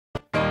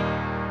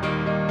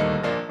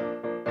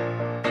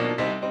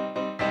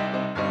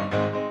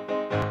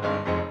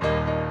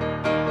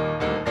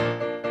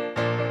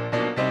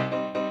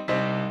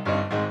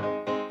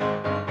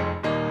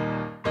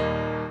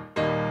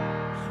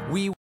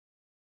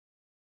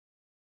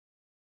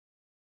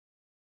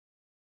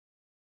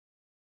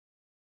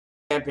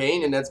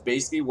campaign, and that's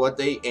basically what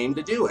they aim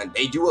to do, and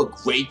they do a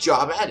great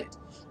job at it.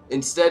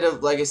 Instead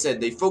of, like I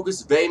said, they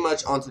focus very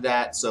much onto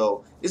that,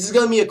 so this is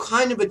going to be a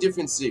kind of a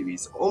different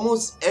series.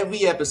 Almost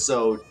every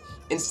episode,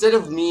 instead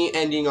of me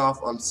ending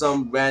off on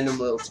some random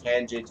little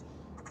tangent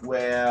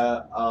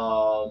where,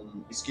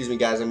 excuse me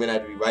guys, I'm going to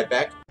have to be right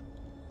back.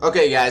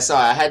 Okay guys,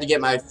 sorry, I had to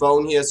get my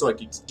phone here so I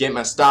could get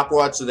my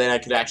stopwatch so then I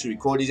could actually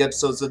record these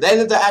episodes, so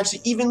then they're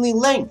actually evenly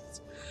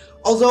length.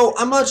 Although,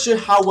 I'm not sure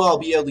how well I'll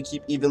be able to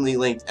keep evenly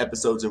length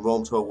episodes in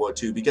Rome World War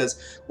II,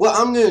 because, well,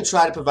 I'm going to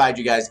try to provide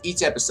you guys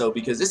each episode,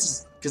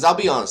 because I'll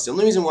be honest, the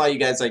only reason why you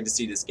guys like to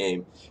see this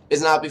game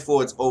is not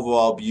before its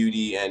overall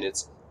beauty and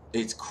its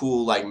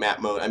cool, like,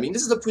 map mode. I mean,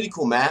 this is a pretty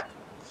cool map.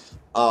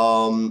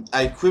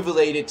 I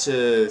equivalent it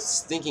to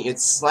thinking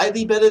it's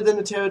slightly better than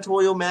the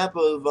territorial map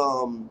of,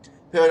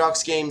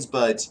 Paradox games,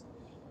 but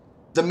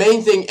the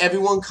main thing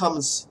everyone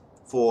comes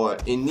for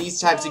in these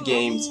types of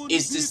games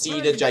is to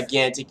see the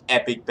gigantic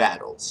epic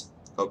battles.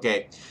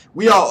 Okay,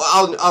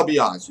 I'll be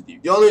honest with you.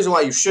 The only reason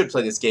why you should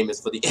play this game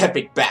is for the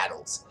epic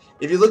battles.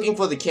 If you're looking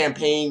for the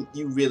campaign,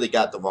 you really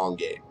got the wrong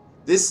game.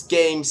 This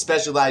game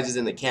specializes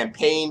in the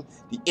campaign,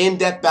 the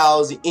in-depth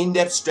battles, the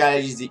in-depth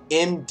strategies, the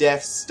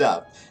in-depth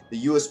stuff that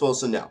you are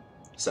supposed to know.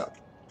 So,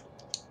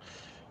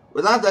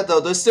 without that though,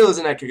 there still is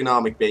an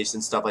economic base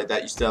and stuff like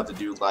that. You still have to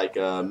do like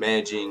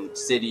managing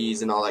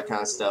cities and all that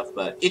kind of stuff,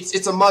 but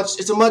it's a much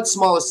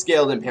smaller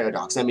scale than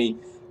Paradox. I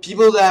mean,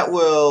 people that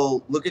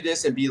will look at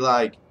this and be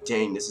like,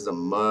 dang, this is a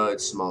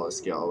much smaller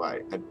scale.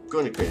 Alright, I'm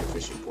going to create a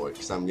fishing port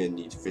because I'm going to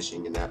need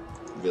fishing in that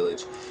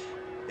village,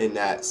 in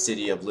that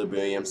city of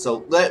Liberium.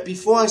 So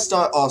before I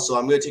start also,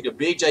 I'm going to take a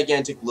big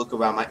gigantic look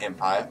around my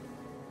empire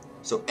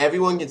so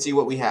everyone can see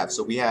what we have.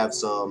 So we have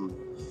some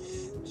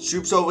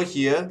troops over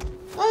here.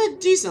 A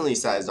decently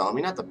sized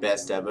army, not the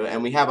best ever,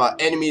 and we have our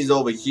enemies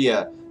over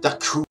here, the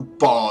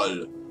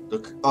Kubal, the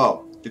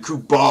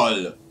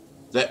Kubal,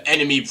 the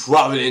enemy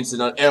province,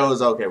 and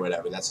arrows. Okay,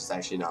 whatever. That's just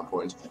actually not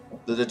important.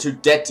 The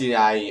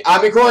Tudetii.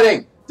 I'm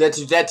recording. The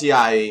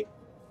Tudetii,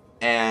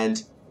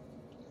 and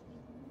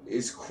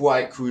it's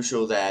quite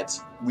crucial that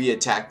we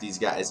attack these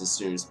guys as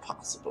soon as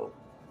possible.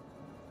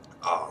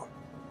 Oh.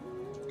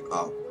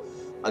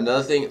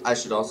 Another thing I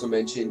should also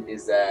mention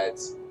is that.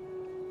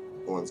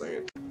 1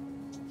 second.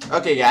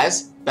 Okay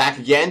guys, back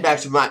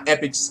to my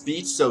epic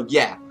speech. So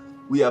yeah,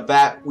 we are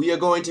back. We are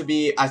going to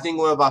be, I think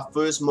one of our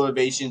first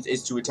motivations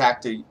is to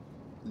attack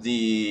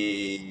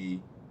the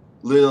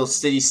little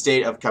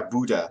city-state of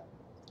Kabuta.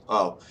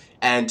 Oh,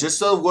 and just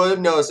so a word of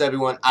notice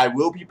everyone, I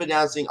will be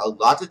pronouncing a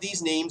lot of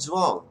these names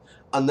wrong.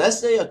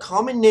 Unless they are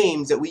common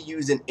names that we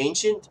use in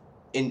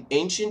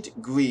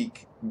ancient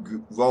Greek,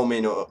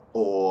 Roman,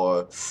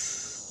 or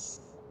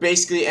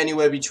basically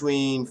anywhere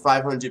between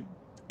 500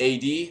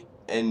 AD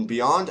and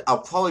beyond, I'll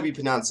probably be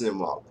pronouncing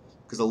them wrong.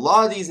 Because a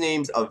lot of these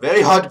names are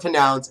very hard to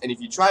pronounce, and if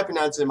you try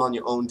pronouncing them on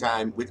your own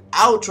time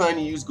without trying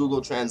to use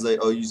Google Translate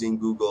or using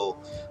Google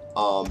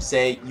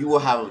Say, you will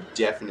have a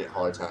definite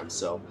hard time.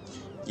 So,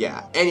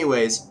 yeah.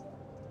 Anyways,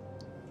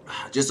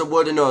 just a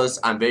word of notice,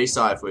 I'm very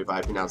sorry if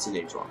I pronounce the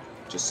names wrong.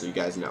 Just so you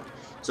guys know.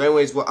 So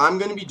anyways, what I'm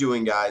going to be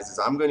doing, guys, is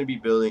I'm going to be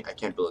building. I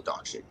can't build a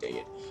dock ship, dang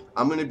it.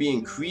 I'm going to be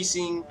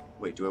increasing.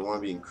 Wait, do I want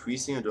to be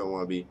increasing or do I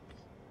want to be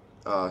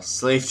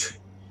slave?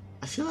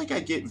 I feel like I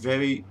get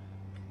very.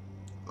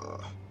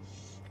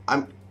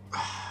 Dang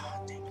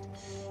it.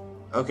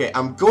 Okay,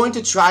 I'm going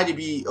to try to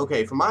be.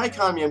 Okay, for my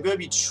economy, I'm going to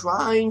be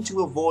trying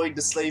to avoid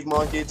the slave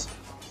market.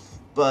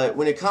 But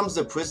when it comes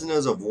to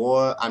prisoners of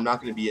war, I'm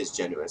not going to be as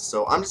generous.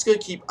 So I'm just going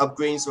to keep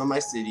upgrading some of my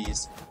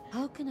cities.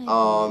 How can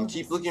I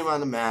keep looking around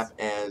the map,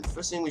 and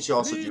first thing we should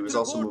also do is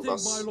also move our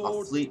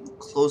fleet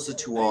closer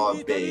to our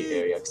bay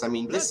area. Because I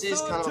mean, this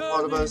is kind of a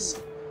part of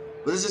us,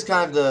 but this is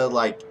kind of the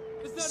like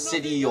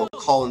city or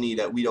colony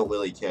that we don't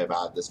really care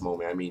about at this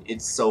moment. I mean,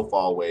 it's so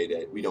far away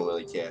that we don't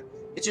really care.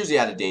 It's usually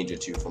out of danger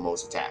too for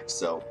most attacks.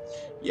 So,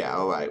 yeah,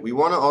 all right. We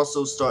want to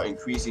also start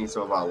increasing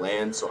some of our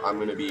land. So I'm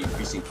going to be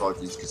increasing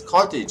Carthage because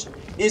Carthage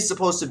is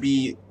supposed to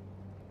be.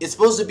 It's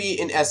supposed to be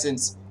in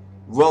essence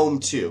Rome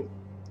 2.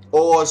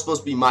 Or it's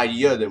supposed to be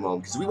mightier than Rome,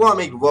 because we want to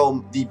make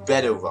Rome the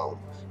better Rome.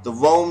 The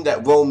Rome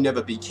that Rome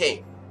never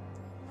became.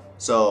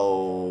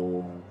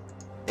 So,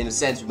 in a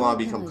sense, we want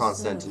to become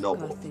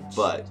Constantinople.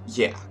 But,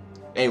 yeah.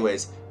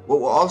 Anyways,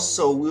 what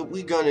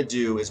we're going to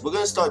do is we're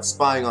going to start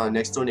spying on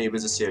next door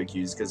neighbors of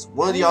Syracuse, because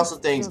one of the also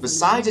things,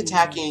 besides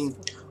attacking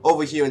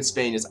over here in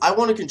Spain, is I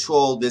want to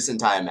control this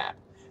entire map.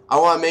 I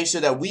want to make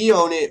sure that we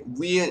own it,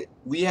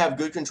 we have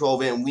good control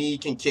of it, and we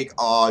can kick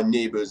our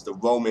neighbors, the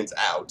Romans,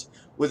 out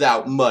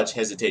without much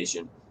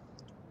hesitation.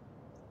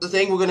 The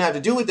thing we're going to have to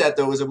do with that,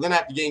 though, is we're going to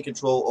have to gain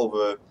control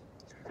over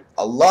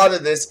a lot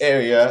of this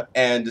area,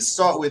 and to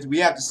start with, we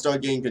have to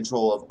start gaining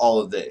control of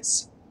all of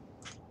this.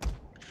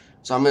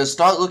 So I'm going to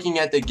start looking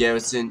at the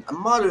garrison, a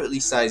moderately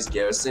sized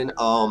garrison.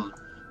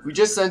 If we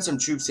just send some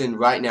troops in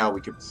right now,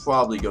 we could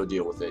probably go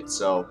deal with it.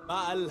 So,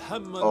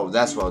 oh,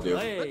 that's what I'll do.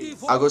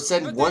 I'll go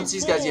send, once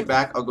these guys get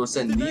back, I'll go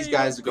send these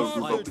guys to go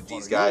group up with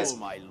these guys.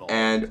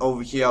 And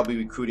over here, I'll be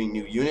recruiting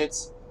new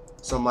units.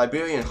 Some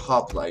Liberian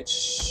hoplite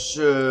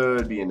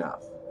should be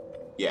enough.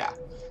 Yeah.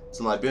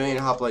 Some Liberian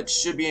hoplites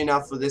should be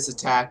enough for this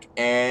attack.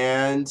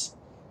 And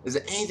is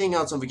there anything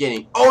else I'm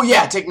forgetting? Oh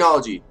yeah,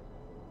 technology.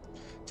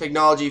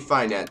 Technology,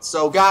 finance.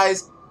 So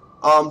guys,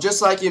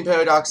 just like in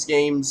Paradox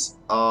games,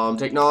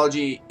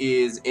 technology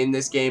is in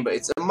this game, but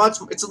it's a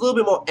little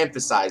bit more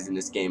emphasized in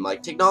this game.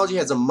 Like, technology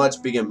has a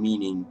much bigger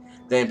meaning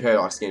than in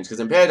Paradox games, because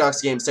in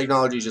Paradox games,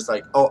 technology is just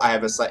like, oh, I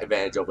have a slight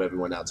advantage over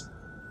everyone else.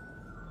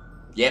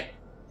 Yep,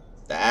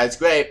 that's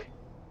great.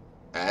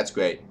 That's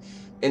great.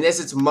 In this,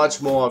 it's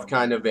much more of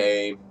kind of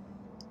a,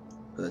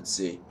 let's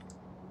see,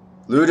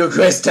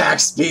 ludicrous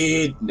tax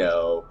speed.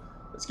 No,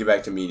 let's get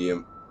back to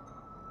medium.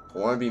 I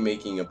want to be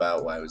making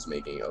about what I was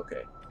making.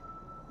 Okay.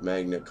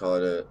 Magna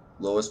Carta.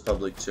 Lowest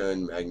public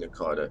turn, Magna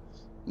Carta.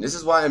 And this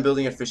is why I'm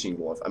building a fishing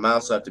wharf. I might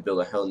also have to build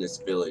a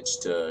Hellenist village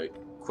to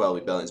quell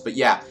rebellions. But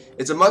yeah,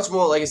 it's a much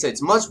more, like I said,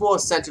 it's much more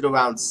centered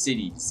around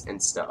cities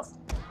and stuff.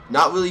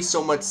 Not really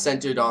so much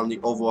centered on the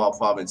overall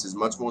provinces.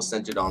 Much more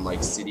centered on,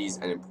 like, cities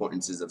and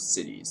importances of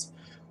cities.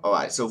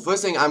 Alright, so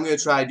first thing I'm going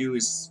to try to do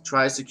is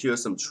try to secure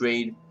some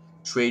trade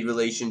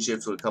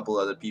relationships with a couple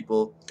other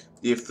people.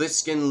 The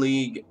Etruscan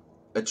League,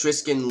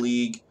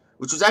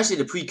 which was actually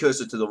the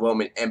precursor to the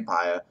Roman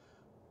Empire,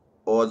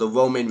 or the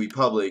Roman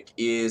Republic,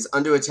 is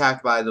under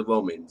attack by the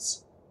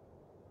Romans.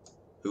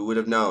 Who would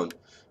have known?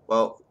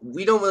 Well,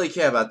 we don't really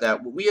care about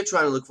that. What we are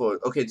trying to look for...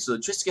 Okay, so the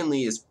Etruscan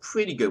League is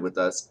pretty good with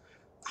us.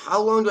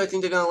 How long do I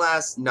think they're going to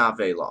last? Not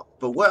very long.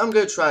 But what I'm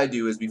going to try to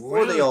do is,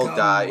 before they all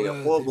die in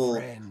a horrible...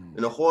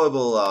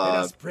 Let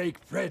us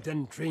break bread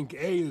and drink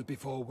ale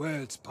before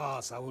words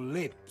pass our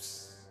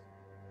lips.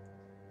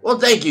 Well,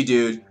 thank you,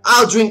 dude.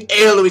 I'll drink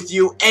ale with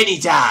you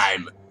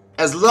anytime,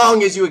 as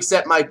long as you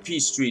accept my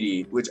peace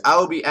treaty, which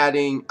I'll be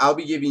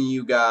giving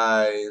you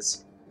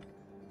guys.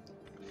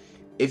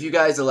 If you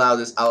guys allow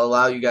this, I'll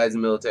allow you guys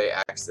military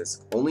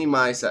access. Only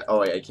my side.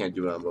 Oh, wait, I can't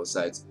do it on both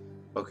sides.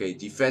 Okay,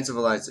 defensive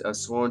alliance are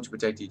sworn to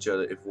protect each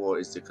other if war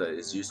is declared.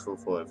 It's useful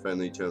for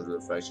friendly terms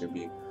with a faction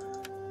being.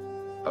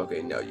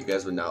 Okay, no, you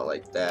guys would not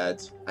like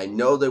that. I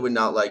know they would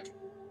not like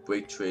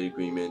break trade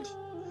agreement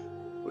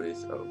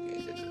with.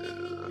 Okay,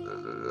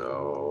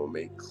 no,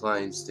 make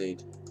client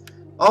state.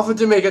 Offer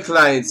to make a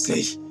client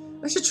state.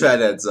 I should try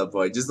that at some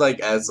point. Just like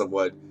add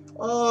someone.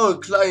 Oh,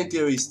 client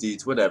theory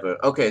states, whatever.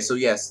 Okay, so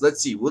yes,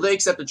 let's see. Will they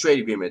accept the trade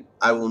agreement?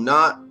 I will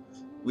not.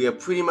 We are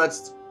pretty much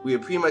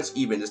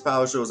even. This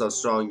power shows how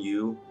strong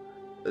you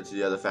to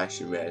the other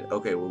faction red.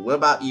 Okay, well, what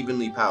about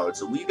evenly powered?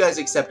 So will you guys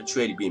accept a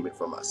trade agreement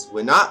from us?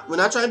 We're not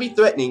trying to be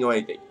threatening or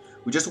anything.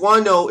 We just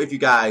want to know if you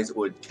guys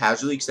would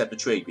casually accept a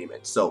trade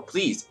agreement. So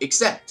please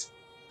accept.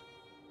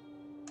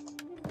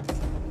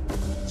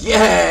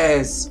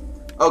 Yes!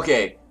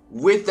 Okay,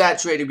 with that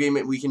trade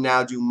agreement, we can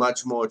now do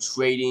much more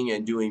trading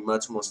and doing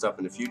much more stuff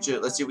in the future.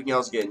 Let's see if we can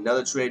also get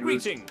another trade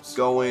route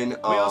going. We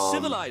are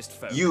civilized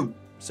folk,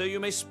 so you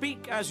may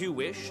speak as you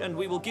wish, and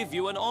we will give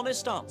you an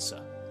honest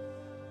answer.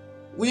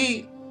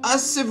 We are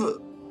civil.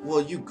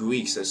 Well, you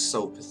Greeks are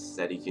so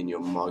pathetic in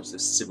your marks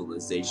of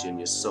civilization.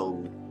 You're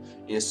so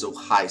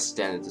high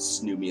standard of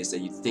snoobiest that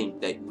you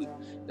think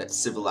that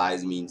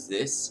civilized means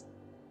this.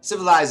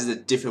 Civilized is a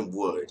different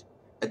word,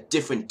 a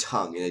different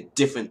tongue, and a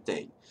different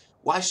thing.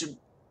 Why should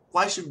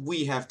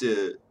we have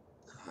to?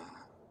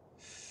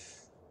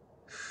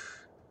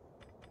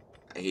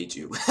 I hate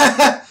you.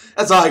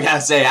 That's all I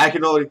gotta say. I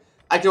can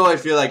only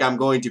feel like I'm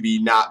going to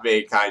be not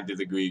very kind to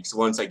the Greeks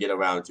once I get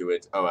around to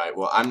it. All right.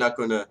 Well, I'm not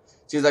gonna.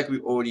 Seems like we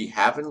already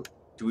have an.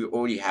 Do we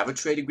already have a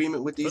trade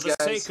agreement with these guys?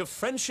 For the sake of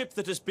friendship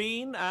that has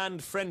been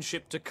and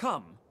friendship to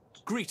come,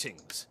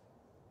 greetings.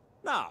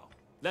 Now,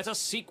 let us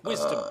seek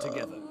wisdom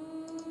together.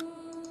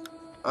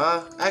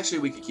 Actually,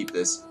 we could keep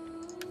this.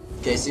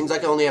 Okay, seems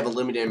like I only have a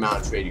limited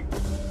amount of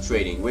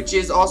trading, which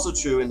is also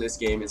true in this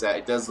game, is that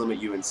it does limit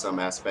you in some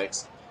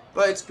aspects.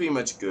 But it's pretty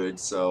much good,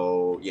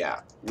 so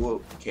yeah.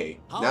 Well, okay,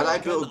 now that I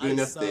built good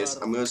enough this,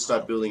 I'm gonna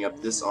start building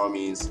up this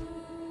armies.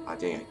 Ah,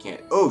 dang, I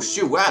can't. Oh,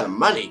 shoot, we're out of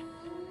money.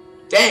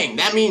 Dang,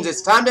 that means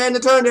it's time to end the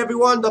turn,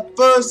 everyone.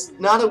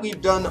 Now that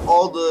we've done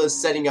all the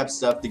setting up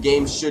stuff, the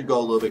game should go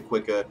a little bit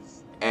quicker.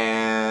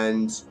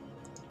 And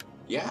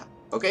yeah.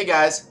 Okay,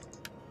 guys.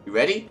 You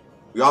ready?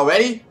 You all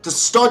ready to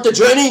start the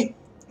journey?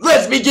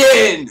 Let's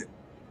begin!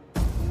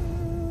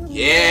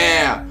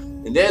 Yeah!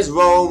 And there's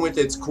Rome with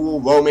its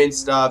cool Roman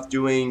stuff,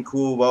 doing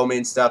cool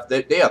Roman stuff.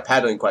 They are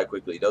paddling quite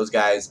quickly. Those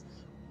guys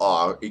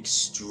are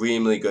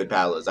extremely good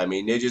paddlers. I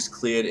mean, they just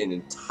cleared an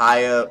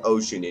entire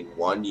ocean in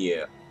 1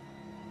 year.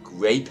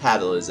 Great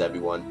paddlers,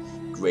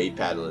 everyone. Great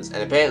paddlers.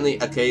 And apparently,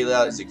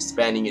 Achaia is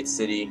expanding its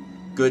city.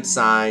 Good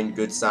sign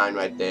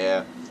right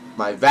there.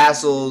 My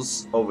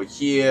vassals over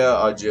here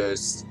are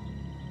just...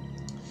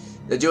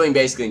 they're doing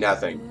basically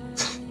nothing.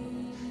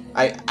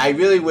 I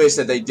really wish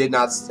that they did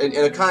not,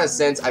 in a kind of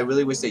sense, I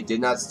really wish they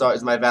did not start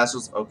as my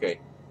vassals.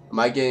 Okay, am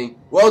I getting,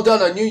 well done,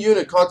 a new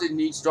unit. Carthage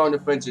needs strong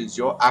defenses.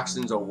 Your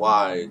actions are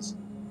wise.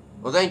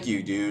 Well, thank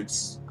you,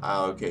 dudes.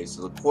 Okay,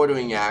 so the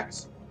quartering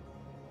act,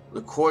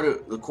 the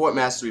court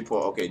master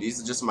report. Okay, these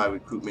are just my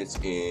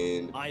recruitments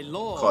in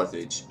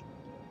Carthage.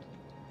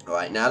 All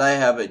right, now that I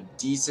have a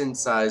decent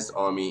sized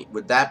army,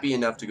 would that be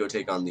enough to go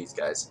take on these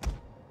guys?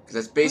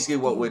 Because that's basically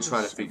what we're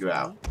trying to figure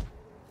out.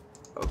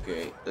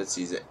 Okay, let's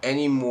see. Is there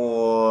any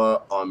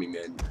more army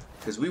men?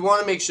 Because we want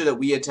to make sure that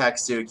we attack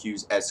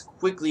Syracuse as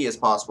quickly as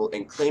possible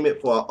and claim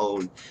it for our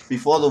own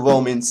before the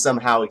Romans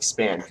somehow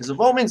expand. Because the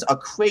Romans are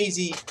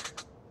crazy.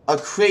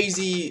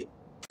 Dang.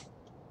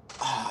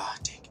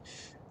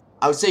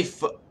 I would say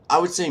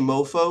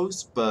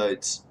mofos,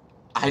 but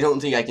I don't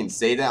think I can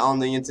say that on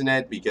the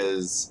internet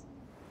because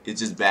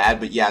it's just bad.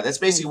 But yeah, that's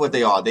basically what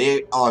they are.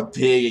 They are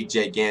big,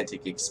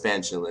 gigantic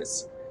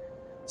expansionists.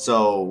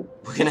 So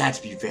we're gonna have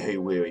to be very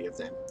wary of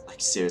them.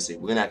 Like seriously,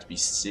 we're gonna have to be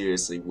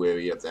seriously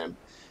wary of them.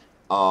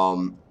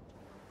 Alright,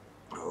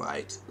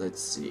 let's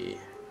see.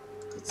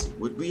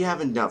 Would we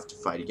have enough to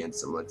fight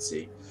against them? Let's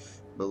see.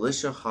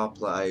 Militia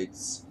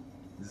hoplites.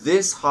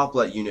 This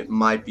hoplite unit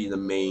might be the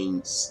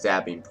main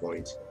stabbing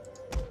point.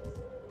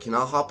 Can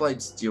our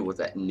hoplites deal with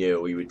that?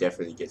 No, we would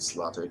definitely get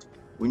slaughtered.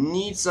 We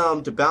need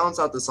some, to balance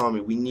out this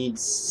army, we need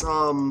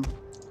some...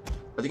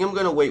 I think I'm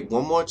going to wait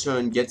one more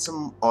turn, get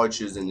some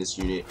archers in this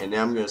unit, and then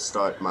I'm going to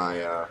start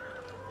my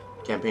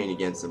campaign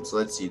against them. So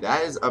let's see,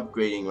 that is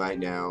upgrading right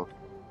now.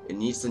 It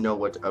needs to know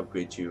what to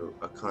upgrade to.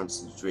 A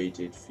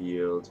concentrated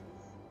field,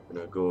 an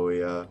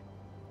Agoria,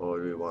 or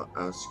do we want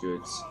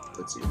outskirts?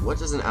 Let's see, what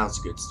does an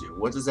outskirts do?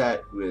 What does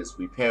that with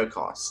repair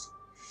cost?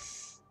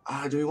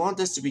 Do we want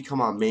this to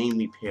become our main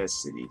repair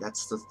city?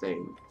 That's the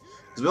thing.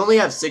 Because we only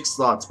have 6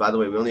 slots, by the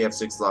way, we only have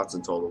 6 slots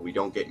in total. We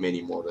don't get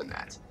many more than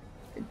that.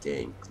 And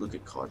dang, look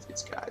at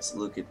Carthage, guys.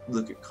 Look at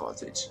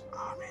Carthage.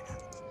 Oh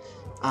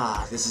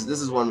man. This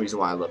is one reason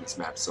why I love this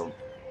map. So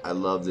I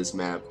love this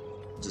map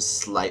just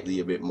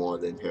slightly a bit more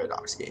than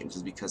Paradox games,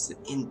 is because the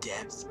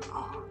in-depth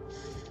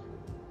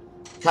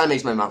kind of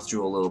makes my mouth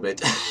drool a little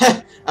bit.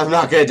 I'm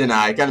not gonna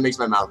deny, it kind of makes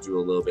my mouth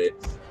drool a little bit.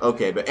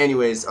 Okay, but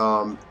anyways,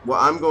 what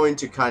I'm going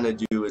to kind of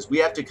do is we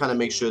have to kind of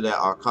make sure that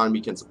our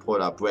economy can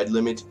support our bread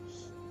limit,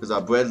 because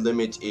our bread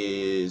limit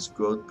is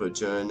growth per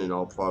turn in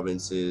all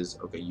provinces.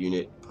 Okay,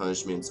 unit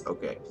punishments.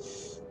 Okay,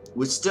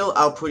 we're still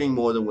outputting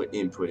more than we're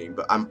inputting,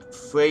 but I'm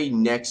afraid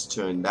next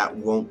turn that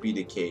won't be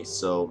the case.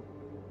 So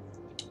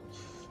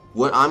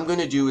what I'm going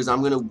to do is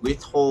I'm going to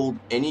withhold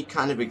any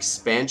kind of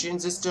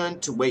expansions this turn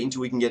to wait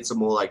until we can get some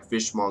more like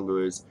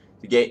fishmongers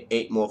to get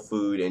 8 more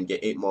food and get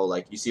 8 more,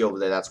 like you see over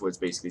there, that's what it's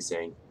basically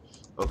saying.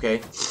 Okay,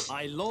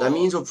 that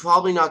means we're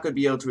probably not going to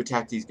be able to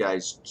attack these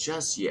guys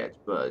just yet,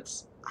 but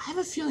I have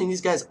a feeling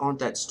these guys aren't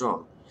that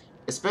strong,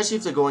 especially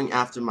if they're going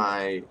after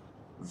my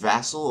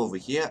vassal over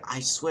here. I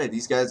swear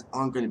these guys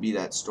aren't going to be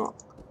that strong.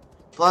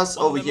 Plus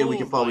over here we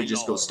can probably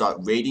just go start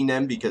raiding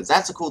them, because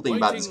that's the cool thing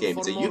about this game,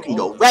 is that you can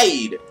go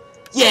raid.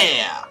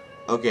 Yeah!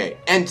 Okay,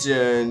 end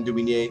turn. Do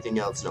we need anything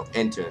else? No,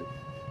 end turn.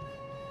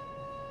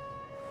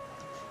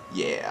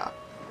 Yeah.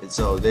 And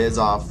so there's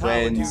our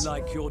friends.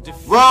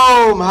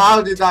 Rome!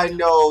 How did I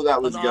know that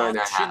was going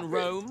to happen?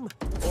 Rome,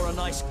 or a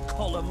nice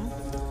column?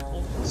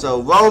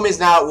 So Rome is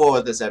now at war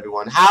with us,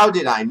 everyone. How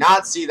did I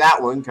not see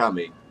that one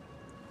coming?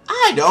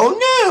 I don't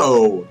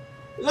know!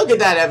 Look at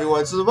that,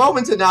 everyone. So the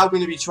Romans are now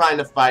going to be trying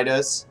to fight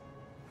us.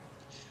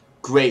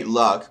 Great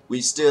luck. We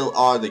still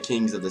are the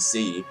kings of the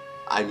sea.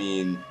 I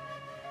mean...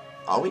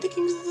 are we the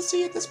kings of the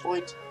sea at this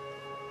point?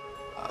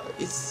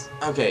 It's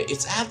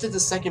after the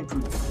Second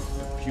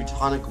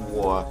Teutonic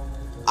War.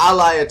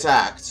 Ally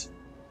attacked.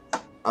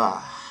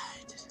 Dang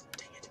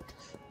it.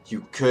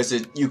 You curse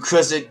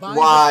it,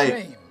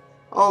 why?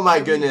 Oh my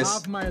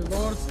goodness.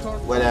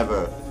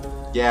 Whatever.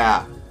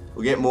 Yeah,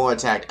 we'll get more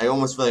attacked. I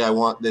almost feel like I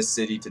want this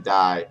city to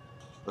die.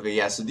 Okay,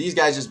 yeah, so these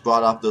guys just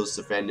brought off those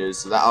defenders,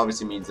 so that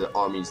obviously means the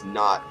army's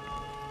not...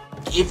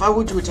 If I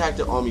were to attack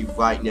the army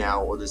right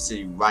now, or the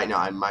city right now,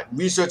 I might...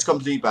 Research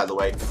complete, by the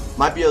way.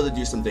 Might be able to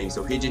do some things.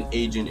 So, hidden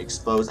agent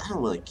exposed. I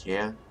don't really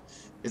care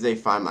if they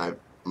find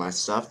my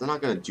stuff. They're not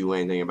going to do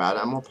anything about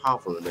it. I'm more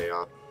powerful than they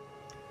are.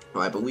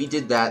 Alright, but we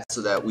did that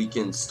so that we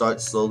can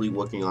start slowly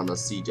working on our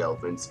siege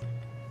elephants.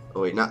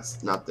 Oh, wait,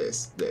 not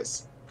this.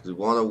 Because we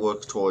want to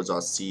work towards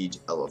our siege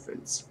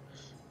elephants.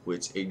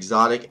 Which,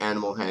 exotic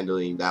animal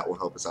handling, that will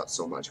help us out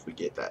so much if we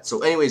get that.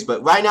 So, anyways,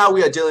 but right now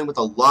we are dealing with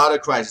a lot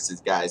of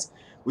crises, guys.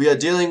 We are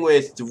dealing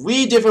with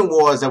 3 different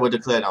wars that were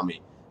declared on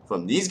me.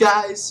 From these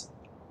guys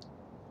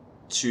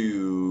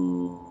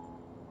to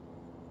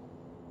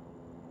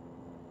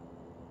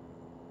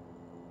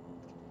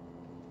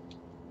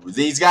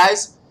these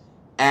guys,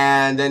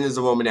 and then there's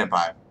the Roman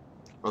Empire.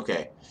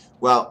 Okay,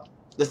 well,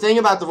 the thing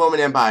about the Roman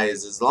Empire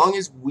is as long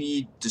as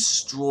we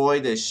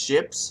destroy their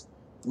ships,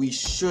 we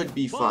should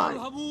be fine.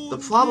 The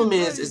problem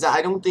is that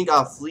I don't think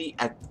our fleet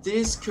at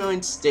this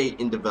current state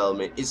in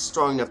development is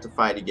strong enough to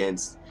fight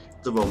against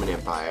the Roman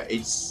Empire.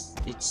 It's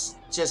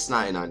just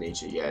not in our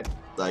nature yet.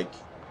 Like,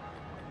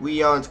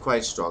 we aren't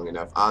quite strong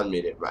enough. I'll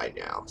admit it right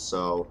now.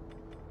 So,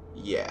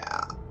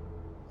 yeah.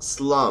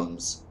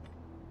 Slums.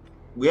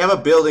 We have a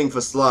building for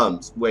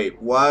slums.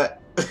 Wait,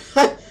 what?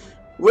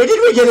 Where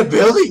did we get a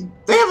building?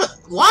 They have a...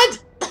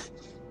 What?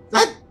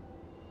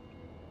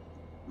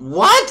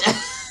 What?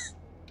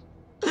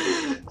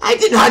 I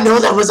did not know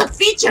that was a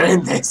feature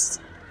in this.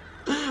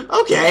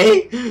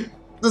 Okay.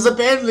 There's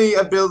apparently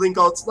a building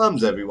called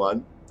slums,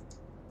 everyone.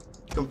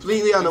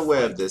 completely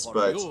unaware of this,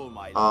 but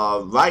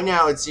right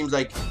now it seems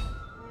like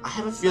I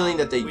have a feeling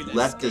that they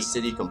left the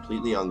city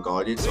completely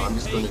unguarded, so I'm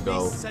just going to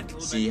go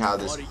see how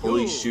this...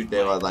 Holy shoot,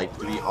 there are like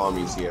 3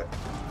 armies here.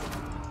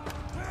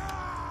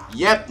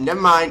 Yep, never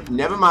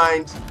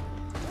mind.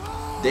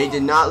 They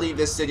did not leave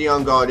the city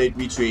unguarded.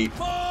 Retreat,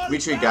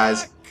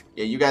 guys.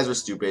 Yeah, you guys were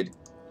stupid.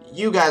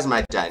 You guys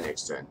might die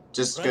next turn.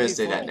 Just gonna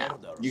say that now.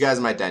 You guys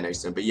might die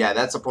next turn. But yeah,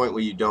 that's a point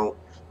where you don't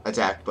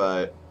attack,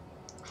 but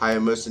hire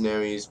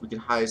mercenaries. We can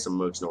hire some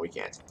mercs. No, we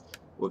can't.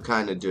 We're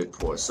kind of dirt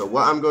poor. So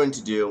what I'm going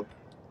to do...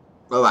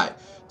 Alright,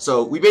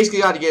 so we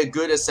basically got to get a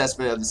good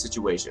assessment of the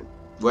situation.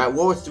 We're at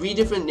war with 3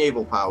 different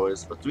naval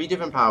powers, or 3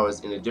 different powers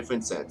in a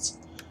different sense.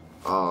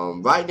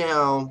 Right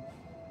now,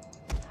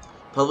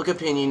 public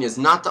opinion is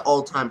not the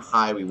all-time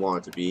high we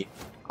want it to be.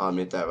 I'll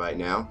admit that right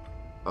now.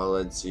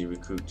 Let's see,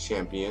 recruit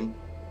champion.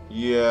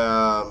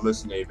 Yeah,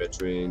 mercenary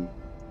veteran,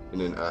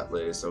 and an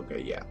atlas. Okay,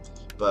 yeah.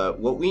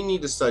 But what we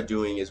need to start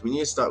doing is we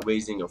need to start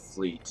raising a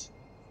fleet.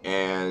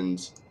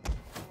 And...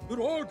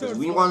 because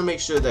we want to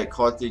make sure that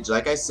Carthage,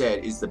 like I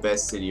said, is the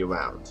best city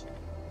around.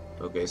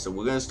 Okay, so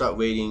we're going to start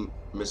raiding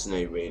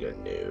mercenary raider.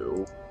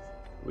 No.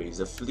 Raise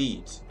a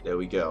fleet. There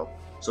we go.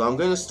 So I'm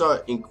going to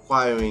start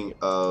inquiring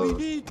of...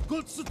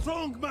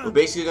 We're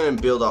basically going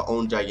to build our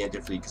own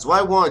gigantic fleet. Because what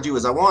I want to do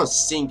is I want to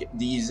sink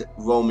these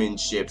Roman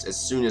ships as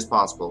soon as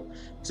possible.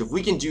 So if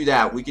we can do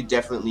that, we could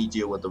definitely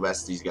deal with the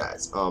rest of these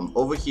guys.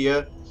 Over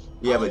here,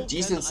 we have a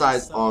decent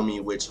sized army,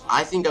 which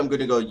I think I'm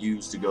going to go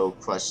use to go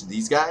crush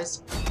these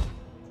guys.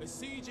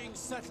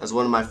 As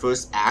one of my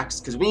first acts,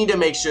 because we need to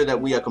make sure that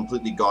we are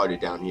completely guarded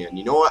down here. And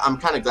you know what? I'm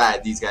kind of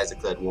glad these guys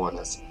declared war on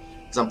us,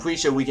 because I'm pretty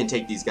sure we can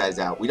take these guys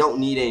out. We don't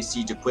need any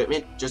siege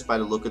equipment, just by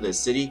the look of the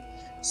city,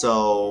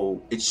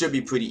 so it should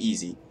be pretty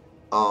easy.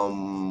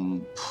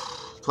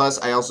 Plus,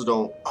 I also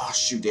don't... Oh,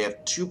 shoot, they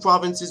have 2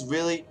 provinces,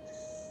 really?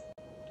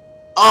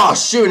 Oh,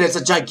 shoot, it's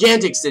a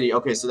gigantic city.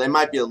 Okay, so they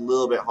might be a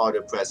little bit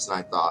harder pressed than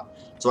I thought.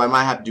 So what I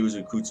might have to do is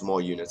recruit some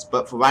more units.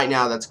 But for right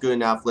now, that's good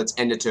enough. Let's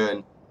end the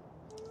turn.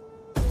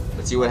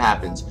 Let's see what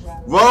happens.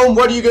 Rome,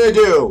 what are you gonna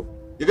do?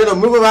 You're gonna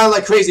move around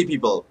like crazy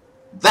people.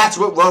 That's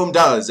what Rome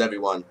does,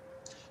 everyone.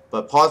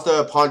 But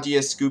Partha,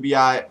 Pontius, Scubii,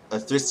 a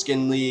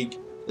Thriskin League,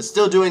 they're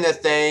still doing their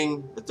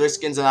thing. The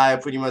Thriskins and I are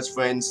pretty much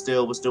friends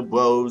still. We're still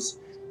bros.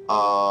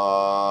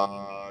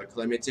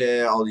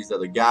 Clemente, all these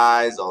other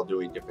guys, all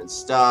doing different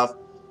stuff.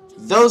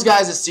 Those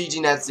guys are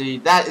sieging that city.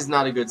 That is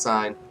not a good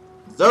sign.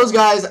 Those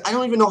guys, I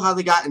don't even know how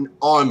they got an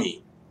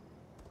army.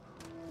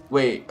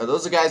 Wait, are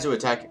those the guys who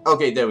attack?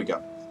 Okay, there we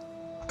go.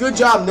 Good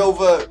job,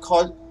 Nova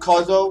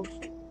Cartho.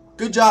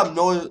 Good job,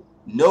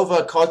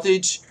 Nova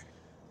Carthage.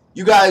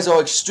 You guys are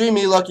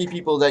extremely lucky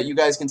people that you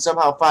guys can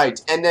somehow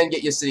fight and then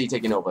get your city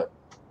taken over.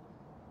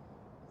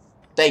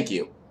 Thank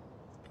you.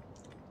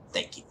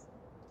 Thank you.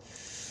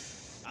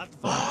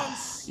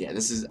 Yeah,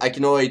 this is... I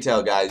can already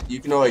tell, guys. You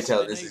can already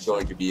tell this is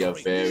going to be a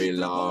very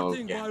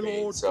long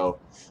campaign. So,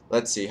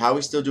 let's see. How are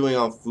we still doing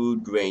on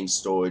food grain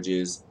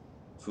storages?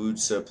 Food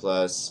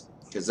surplus.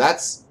 Because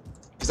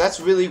that's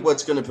really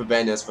what's going to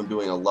prevent us from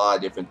doing a lot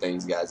of different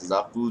things, guys, is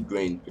our food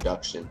grain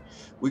production.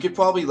 We could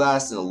probably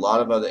last in a lot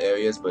of other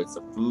areas, but it's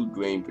the food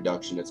grain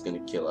production that's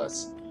going to kill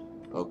us.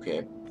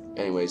 Okay.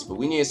 Anyways, but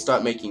we need to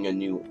start making a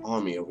new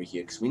army over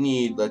here, because we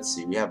need, let's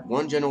see, we have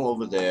 1 general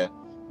over there.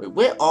 Wait,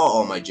 where are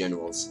all my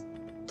generals?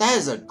 That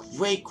is a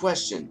great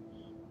question.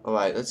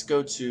 Alright, let's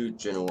go to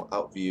General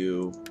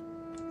Outview.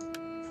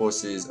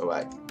 Forces,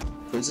 alright.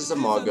 Princess of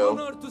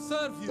Margot.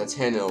 That's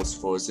Hanno's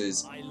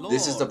forces.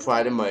 This is the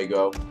Pride of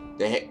Margot.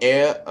 The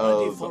heir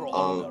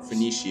of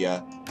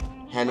Phoenicia.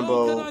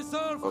 Hannibal.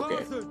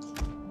 Okay.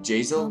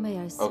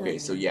 Jazel? Okay,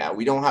 so yeah,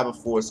 we don't have a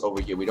force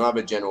over here. We don't have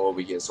a general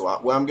over here. So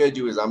what I'm going to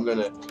do is I'm going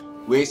to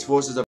raise forces up.